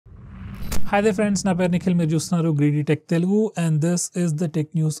Hi there friends, నా పేరు నిఖిల్, మీరు చూస్తున్నారు Greedytech Telugu and this is the tech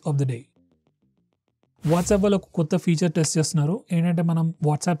news of the day. WhatsApp వాళ్ళు ఒక కొత్త ఫీచర్ టెస్ట్ చేస్తున్నారు. ఏంటంటే మనం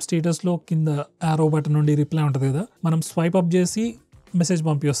వాట్సాప్ స్టేటస్లో కింద ఆరో బటన్ నుండి రిప్లై ఉంటుంది కదా, మనం స్వైప్ అప్ చేసి మెసేజ్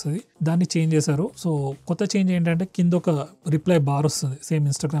పంపిస్తుంది. దాన్ని చేంజ్ చేశారు. సో కొత్త చేంజ్ ఏంటంటే కింద ఒక రిప్లై బార్ వస్తుంది, సేమ్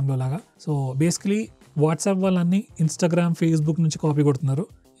ఇన్స్టాగ్రామ్లో లాగా. సో బేసికలీ వాట్సాప్ వాళ్ళన్నీ ఇన్స్టాగ్రామ్, ఫేస్బుక్ నుంచి కాపీ కొడుతున్నారు.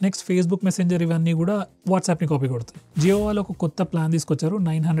 నెక్స్ట్ ఫేస్బుక్ మెసెంజర్ ఇవన్నీ కూడా వాట్సాప్ని కాపీ కొడుతుంది. జియో వాళ్ళు ఒక కొత్త ప్లాన్ తీసుకొచ్చారు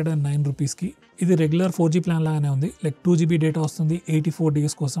 909 రూపీస్కి. ఇది రెగ్యులర్ 4G ప్లాన్ లాగానే ఉంది. లైక్ 2GB డేటా వస్తుంది 84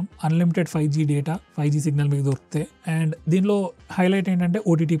 days కోసం. Unlimited 5G data, 5G signal మీకు దొరుకుతాయి. అండ్ దీనిలో హైలైట్ ఏంటంటే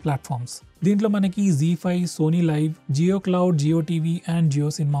OTT ప్లాట్ఫామ్స్. దీంట్లో మనకి Z5, Sony live, Jio cloud, Jio TV and Jio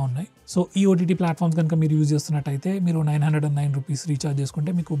cinema ఉన్నాయి. సో ఈ OTT ప్లాట్ఫామ్స్ కనుక మీరు యూజ్ చేస్తున్నట్టయితే మీరు 909 రూపీస్ రీఛార్జ్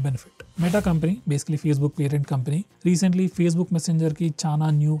చేసుకుంటే మీకు benefit. Meta company, basically Facebook parent company, recently Facebook మెసెంజర్కి చాలా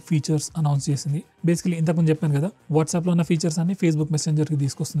న్యూ ఫీచర్స్ అనౌన్స్ చేసింది. బేసికలీ ఇంతకుముందు చెప్పాను కదా, వాట్సాప్లో ఉన్న ఫీచర్స్ అన్ని ఫేస్బుక్ మెసెంజర్కి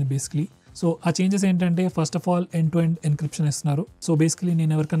తీసుకొస్తుంది బేసికలీ. సో ఆ చేంజెస్ ఏంటంటే first of all end to end encryption ఇస్తున్నారు. సో బేసికలీ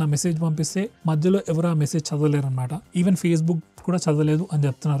నేను ఎవరికైనా మెసేజ్ పంపిస్తే మధ్యలో ఎవరు ఆ మెసేజ్ చదవలేరు అనమాట. ఈవెన్ ఫేస్బుక్ కూడా చదవలేదు అని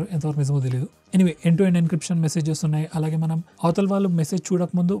చెప్తున్నారు, ఎంతవరకు నిజమో తెలియదు. Anyway end to end encryption messages ఉన్నాయి. అలాగే మనం అవతల వాళ్ళు మెసేజ్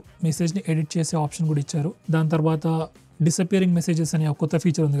చూడకముందు మెసేజ్ని ఎడిట్ చేసే ఆప్షన్ కూడా ఇచ్చారు. దాని తర్వాత డిసపియరింగ్ మెసేజెస్ అని ఒక కొత్త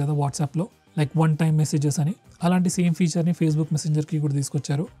ఫీచర్ ఉంది కదా వాట్సాప్లో, లైక్ వన్ టైమ్ మెసేజెస్ అని. అలాంటి సేమ్ ఫీచర్ని ఫేస్బుక్ మెసెంజర్కి కూడా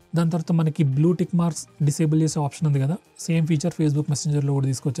తీసుకొచ్చారు. దాని తర్వాత మనకి బ్లూ టిక్ మార్క్స్ డిసేబుల్ చేసే ఆప్షన్ ఉంది కదా, సేమ్ ఫీచర్ ఫేస్బుక్ మెసెంజర్లో కూడా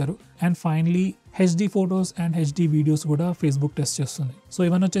తీసుకొచ్చారు. And finally HD photos and HD videos కూడా ఫేస్బుక్ టెస్ట్ చేస్తుంది. సో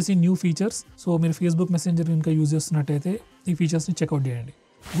ఇవన్నీ వచ్చేసి న్యూ ఫీచర్స్. సో మీరు ఫేస్బుక్ మెసెంజర్ ఇంకా యూజ్ చేస్తున్నట్టయితే ఈ ఫీచర్స్ని చెక్అవుట్ చేయండి.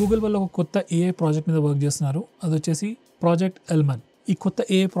 గూగుల్ వాళ్ళు ఒక కొత్త AI ప్రాజెక్ట్ మీద వర్క్ చేస్తున్నారు. అది వచ్చేసి ప్రాజెక్ట్ ఎల్మన్. ఈ కొత్త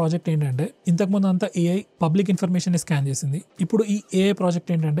AI ప్రాజెక్ట్ ఏంటంటే ఇంతకుముందు అంతా AI పబ్లిక్ ఇన్ఫర్మేషన్ స్కాన్ చేసింది. ఇప్పుడు ఈ AI ప్రాజెక్ట్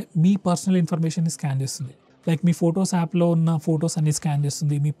ఏంటంటే మీ పర్సనల్ ఇన్ఫర్మేషన్ స్కాన్ చేస్తుంది. లైక్ మీ ఫొటోస్ యాప్లో ఉన్న ఫొటోస్ అన్ని స్కాన్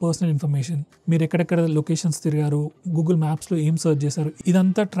చేస్తుంది, మీ పర్సనల్ ఇన్ఫర్మేషన్, మీరు ఎక్కడెక్కడ లొకేషన్స్ తిరిగారు, గూగుల్ మ్యాప్స్లో ఏం సర్చ్ చేశారు,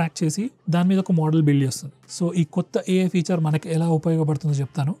 ఇదంతా ట్రాక్ చేసి దాని మీద ఒక మోడల్ బిల్డ్ చేస్తుంది. సో ఈ కొత్త AI ఫీచర్ మనకి ఎలా ఉపయోగపడుతుందో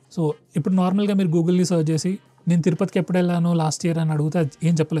చెప్తాను. సో ఇప్పుడు నార్మల్గా మీరు గూగుల్ని సర్చ్ చేసి నేను తిరుపతికి ఎప్పుడు వెళ్ళాను లాస్ట్ ఇయర్ అని అడిగితే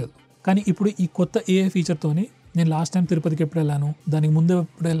ఏం చెప్పలేదు. కానీ ఇప్పుడు ఈ కొత్త AI ఫీచర్తోని నేను లాస్ట్ టైం తిరుపతికి ఎప్పుడు వెళ్ళాను, దానికి ముందు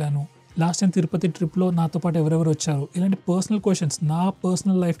ఎప్పుడు వెళ్ళాను, లాస్ట్ టైం తిరుపతి ట్రిప్లో నాతో పాటు ఎవరెవరు వచ్చారు, ఇలాంటి పర్సనల్ క్వశ్చన్స్, నా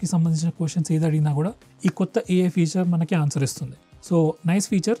పర్సనల్ లైఫ్కి సంబంధించిన క్వశ్చన్స్ ఏది అడిగినా కూడా ఈ కొత్త AI ఫీచర్ మనకి ఆన్సర్ ఇస్తుంది. So nice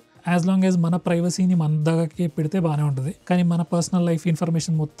feature. As long as మన ప్రైవసీని మన దగ్గరకే పెడితే బాగానే ఉంటుంది. కానీ మన పర్సనల్ లైఫ్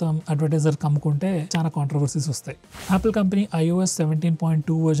ఇన్ఫర్మేషన్ మొత్తం అడ్వర్టైజర్ కమ్ముకుంటే చాలా కాంట్రవర్సీస్ వస్తాయి. యాపిల్ కంపెనీ iOS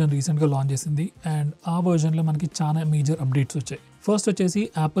 17.2 వర్జన్ రీసెంట్గా లాంచ్ చేసింది. అండ్ ఆ వర్జన్లో మనకి చాలా మేజర్ అప్డేట్స్ వచ్చాయి. ఫస్ట్ వచ్చేసి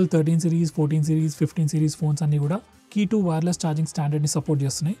Apple 13 series, 14 series, 15 series phones అన్ని కూడా Qi2 వైర్లెస్ ఛార్జింగ్ స్టాండర్డ్ని సపోర్ట్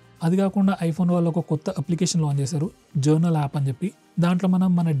చేస్తున్నాయి. అది కాకుండా ఐఫోన్ వాళ్ళు ఒక కొత్త అప్లికేషన్ లాంచ్ చేశారు, జర్నల్ యాప్ అని చెప్పి. దాంట్లో మనం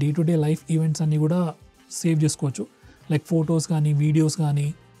మన day to day life events అన్ని కూడా సేవ్ చేసుకోవచ్చు. లైక్ ఫొటోస్ కానీ, వీడియోస్ కానీ,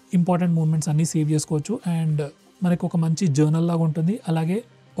 ఇంపార్టెంట్ మూమెంట్స్ అన్నీ సేవ్ చేసుకోవచ్చు. అండ్ మనకు ఒక మంచి జర్నల్ లాగా ఉంటుంది. అలాగే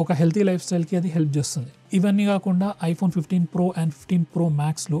ఒక హెల్తీ లైఫ్ స్టైల్కి అది హెల్ప్ చేస్తుంది. ఇవన్నీ కాకుండా iPhone 15 Pro and 15 Pro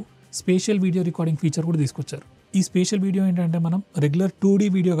Maxలో spatial video recording feature కూడా తీసుకొచ్చారు. ఈ స్పేషియల్ వీడియో ఏంటంటే మనం రెగ్యులర్ 2D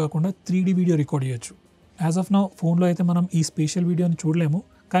వీడియో కాకుండా 3D వీడియో రికార్డ్ చేయొచ్చు. యాజ్ ఆఫ్ నౌ ఫోన్లో అయితే మనం ఈ స్పేషియల్ వీడియోని చూడలేము.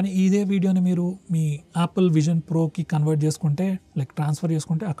 కానీ ఇదే వీడియోని మీరు మీ యాపిల్ విజన్ ప్రోకి కన్వర్ట్ చేసుకుంటే, లైక్ ట్రాన్స్ఫర్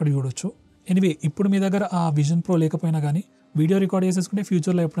చేసుకుంటే అక్కడ చూడొచ్చు. ఎనీవే ఇప్పుడు మీ దగ్గర ఆ విజన్ ప్రో లేకపోయినా కానీ వీడియో రికార్డ్ చేసేసుకుంటే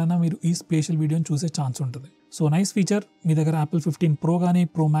ఫ్యూచర్లో ఎప్పుడైనా మీరు ఈ స్పేషియల్ వీడియోని చూసే ఛాన్స్ ఉంటుంది. So nice feature. మీ దగ్గర Apple 15 Pro కానీ,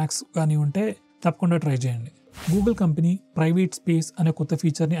 Pro Max కానీ ఉంటే తప్పకుండా ట్రై చేయండి. గూగుల్ కంపెనీ ప్రైవేట్ స్పేస్ అనే కొత్త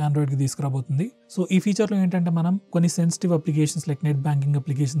ఫీచర్ని ఆండ్రాయిడ్కి తీసుకురాబోతుంది. సో ఈ ఫీచర్లో ఏంటంటే మనం కొన్ని sensitive applications like net banking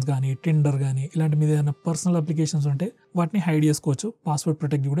applications కానీ, టిండర్ కానీ, ఇలాంటి మీద ఏదైనా పర్సనల్ అప్లికేషన్స్ ఉంటే వాటిని హైడ్ చేసుకోవచ్చు, పాస్వర్డ్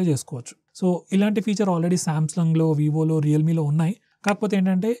ప్రొటెక్ట్ కూడా చేసుకోవచ్చు. సో ఇలాంటి ఫీచర్ ఆల్రెడీ సామ్సంగ్లో, వివోలో, రియల్మీలో ఉన్నాయి. కాకపోతే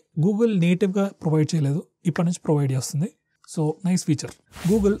ఏంటంటే గూగుల్ నేటివ్గా ప్రొవైడ్ చేయలేదు, ఇప్పటి నుంచి ప్రొవైడ్ చేస్తుంది. So nice feature.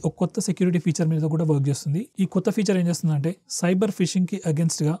 గూగుల్ ఒక కొత్త సెక్యూరిటీ ఫీచర్ మీద కూడా వర్క్ చేస్తుంది. ఈ కొత్త ఫీచర్ ఏం చేస్తుందంటే సైబర్ ఫిషింగ్కి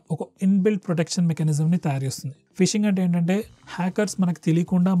అగెన్స్ట్గా ఒక ఇన్బిల్ట్ ప్రొటెక్షన్ మెకానిజంని తయారు చేస్తుంది. ఫిషింగ్ అంటే ఏంటంటే హ్యాకర్స్ మనకు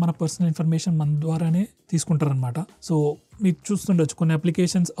తెలియకుండా మన పర్సనల్ ఇన్ఫర్మేషన్ మన ద్వారానే తీసుకుంటారనమాట. సో మీరు చూస్తుండొచ్చు కొన్ని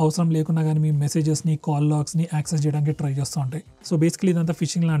అప్లికేషన్స్ అవసరం లేకుండా కానీ మీ మెసేజెస్ని, కాల్ లాగ్స్ని యాక్సెస్ చేయడానికి ట్రై చేస్తూ ఉంటాయి. సో బేసికలీ ఇదంతా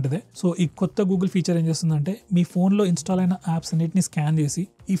ఫిషింగ్ లాంటిదే. సో ఈ కొత్త గూగుల్ ఫీచర్ ఏం చేస్తుందంటే మీ ఫోన్లో ఇన్స్టాల్ అయిన యాప్స్ అన్నిటిని స్కాన్ చేసి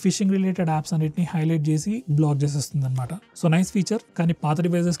ఈ ఫిషింగ్ రిలేటెడ్ యాప్స్ అన్నిటిని హైలైట్ చేసి బ్లాక్ చేసేస్తుంది అనమాట. So nice feature. కానీ పాత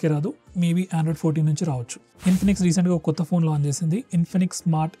డివైజెస్కి రాదు, మేబీ Android 14 నుంచి రావచ్చు. ఇన్ఫినిక్స్ రీసెంట్గా ఒక కొత్త ఫోన్ లాంచ్ చేసింది, Infinix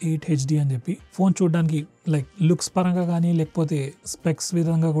Smart 8 HD అని చెప్పి. ఫోన్ చూడడానికి లైక్ లుక్స్ పరంగా కానీ లేకపోతే స్పెక్స్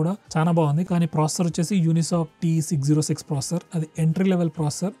విధంగా కూడా చాలా బాగుంది. కానీ ప్రాసెసర్ వచ్చేసి యూనిసాక్ T606 ప్రాసెసర్, అది entry level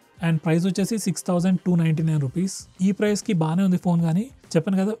processor. And price వచ్చేసి 6,299 రూపీస్. ఈ ప్రైస్కి బాగానే ఉంది ఫోన్. కానీ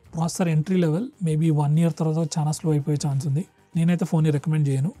చెప్పాను కదా, processor entry level, maybe 1 year తర్వాత చాలా స్లో అయిపోయే ఛాన్స్ ఉంది. నేనైతే ఫోన్ని రికమెండ్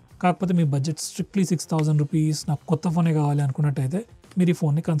చేయను. కాకపోతే మీ బడ్జెట్ స్ట్రిక్ట్లీ 6,000 రూపీస్, నాకు కొత్త ఫోనే కావాలి అనుకున్నట్టయితే మీరు ఈ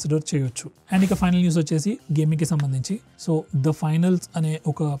ఫోన్ని కన్సిడర్ చేయొచ్చు. అండ్ ఇక ఫైనల్ న్యూస్ వచ్చేసి గేమింగ్కి సంబంధించి. సో ద ఫైనల్స్ అనే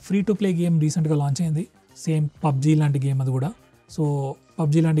ఒక ఫ్రీ టు ప్లే గేమ్ రీసెంట్గా లాంచ్ అయింది. సేమ్ పబ్జీ లాంటి గేమ్ అది కూడా. సో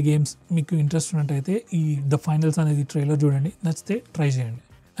పబ్జీ లాంటి గేమ్స్ మీకు ఇంట్రెస్ట్ ఉన్నట్టయితే ఈ ద ఫైనల్స్ అనేది ట్రైలర్ చూడండి, నచ్చితే ట్రై చేయండి.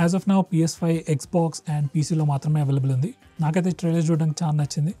 As of now PS5, Xbox and పీసీలో మాత్రమే అవైలబుల్ ఉంది. నాకైతే ట్రైలర్ చూడడానికి చాలా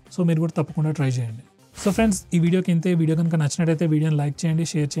నచ్చింది. సో మీరు కూడా తప్పకుండా ట్రై చేయండి. సో ఫ్రెండ్స్, ఈ వీడియోకి ఇంతే. వీడియో కనుక నచ్చినట్టయితే వీడియోని లైక్ చేయండి,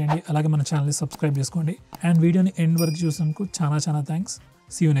 షేర్ చేయండి, అలాగే మన ఛానల్ని సబ్స్క్రైబ్ చేసుకోండి. అండ్ వీడియోని ఎండ్ వరకు చూసినందుకు చాలా thanks.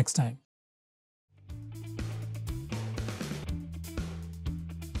 See you next time.